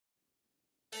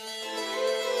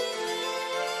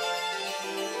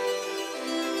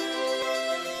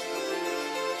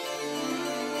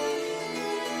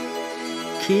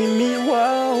君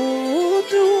は王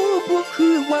道、僕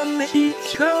はメキ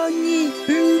シカに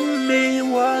運命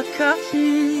は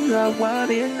kasiわ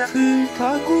れな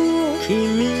双子。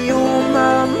君を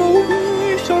守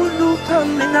るそのた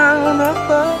めなら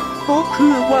ば、僕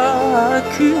は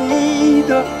悪に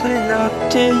だってなっ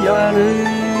てやる。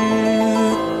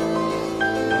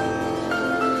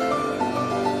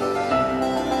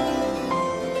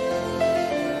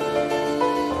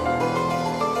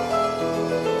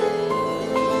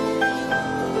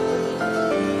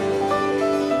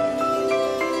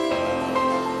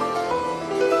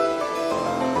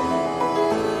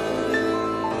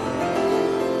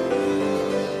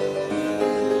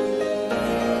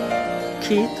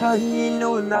期待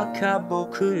の中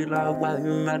僕らは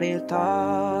生まれ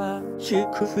た。祝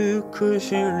福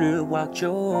するは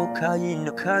教会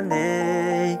の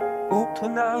鐘。大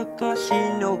人たち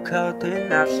の勝手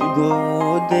な都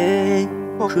合で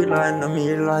僕らの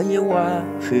未来は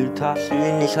二つ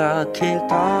に裂け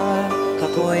た。た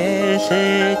とえ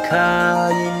世界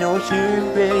のす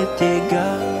べて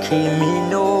が君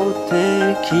の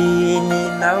敵に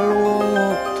なろ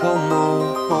うとも、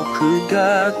僕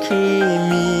が君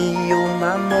を守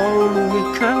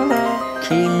るから。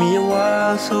君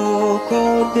はそこ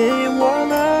で笑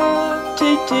って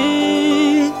て、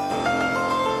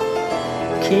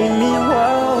君は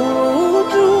王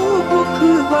道、僕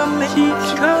はメキ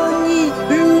シカに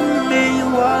運命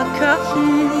はkasi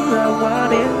わ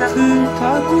れな双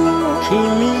子。君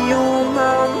を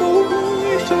守る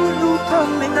そのた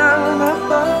めなら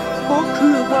ば、僕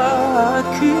は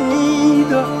悪に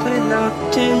だってなっ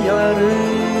てやる。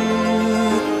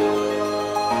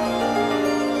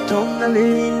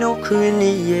隣の国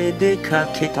へ出か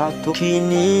けた時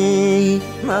に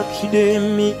街で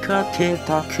見かけ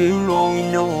た黒い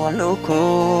のあの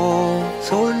子。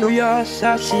その優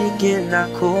しげな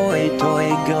声と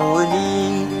笑顔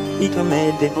に一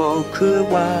目で僕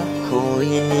は恋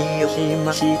に落ち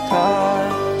ました。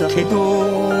だけど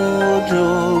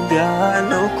どうがあ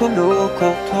の子のこ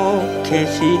と決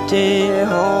して欲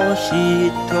し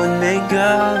いと願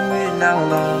うな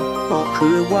ら、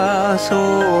僕はそ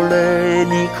れ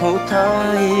に応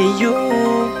えよ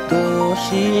う。どう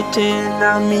して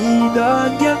涙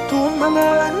が止まら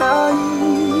ない。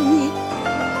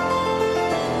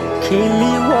君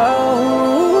は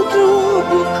王道、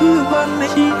僕はメ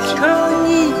キシカに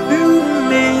運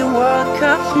命は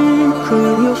kasi苦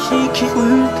しき双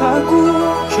子。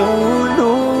今日の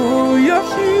夜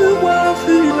はフ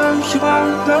ランスパン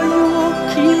だよ。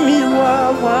君は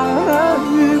笑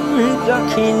う、無邪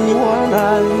気に笑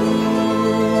う。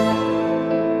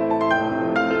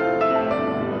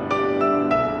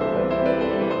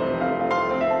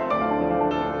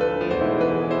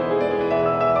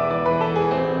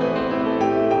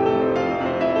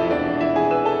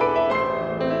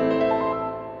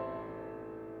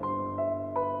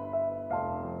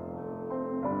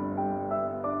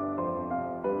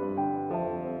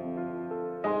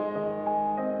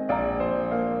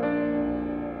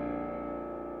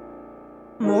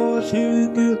もうす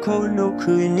ぐこの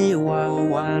国は終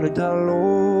わるだ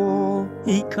ろう。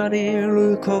怒かれ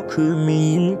る国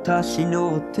民たち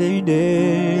の手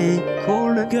で、こ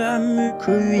れが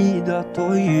報いだ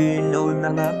というのな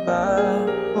らば、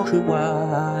僕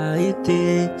はあえ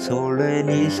てそれ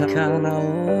に逆ら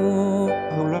おう。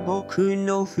ほら僕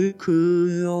の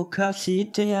服を貸し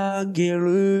てあげ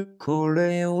る。こ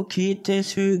れを着て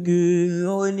すぐ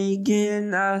お逃げ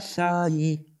なさ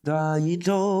い。大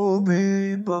丈夫、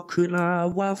僕ら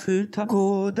は双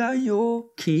子だよ。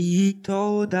きっ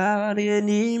と誰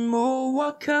にも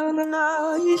わから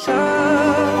ないさ。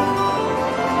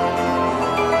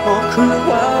僕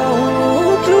は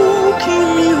王道、君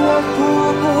は友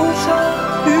さ。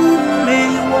運命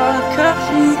は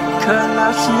悲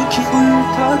しき双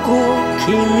子。君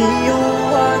を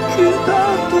悪だ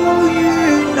とい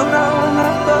うのな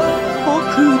らば、僕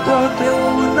だって同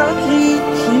じ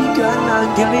血が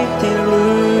流れてる。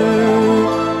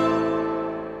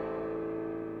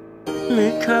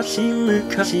昔々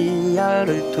ある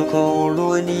ところ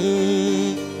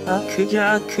に悪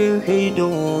逆非道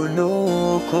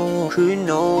の国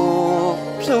の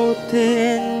頂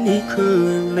点に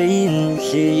君臨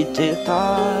して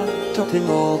た。とて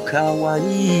も可愛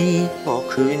い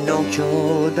僕の兄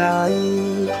弟。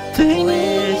手に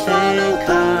世界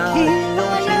の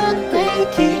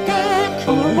敵が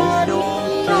君の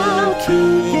消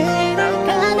えなが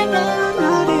ら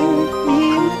る。無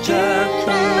邪気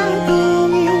に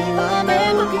夢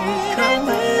の中で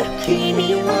君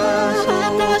は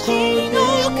私の